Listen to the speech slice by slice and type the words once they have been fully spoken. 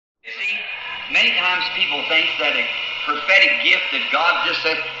many times people think that a prophetic gift that God just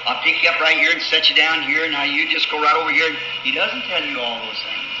says, I'll pick you up right here and set you down here, now you just go right over here. He doesn't tell you all those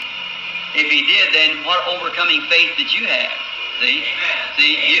things. If He did, then what overcoming faith did you have? See? Amen.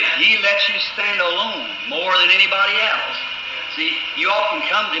 See, Amen. He lets you stand alone more than anybody else. See, you often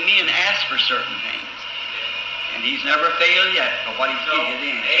come to me and ask for certain things. And He's never failed yet for what He's given you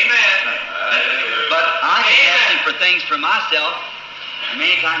then. Amen. But I can ask Him Amen. for things for myself, and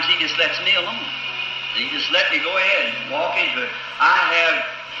many times He just lets me alone. He just let me go ahead and walk into it. I have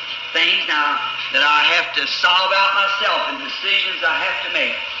things now that I have to solve out myself and decisions I have to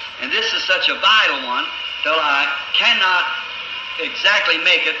make. And this is such a vital one till I cannot exactly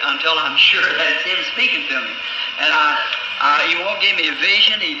make it until I'm sure that it's Him speaking to me. And He won't give me a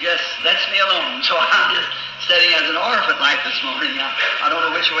vision. He just lets me alone. So I'm just sitting as an orphan like this morning. I don't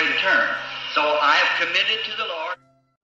know which way to turn. So I have committed to the Lord.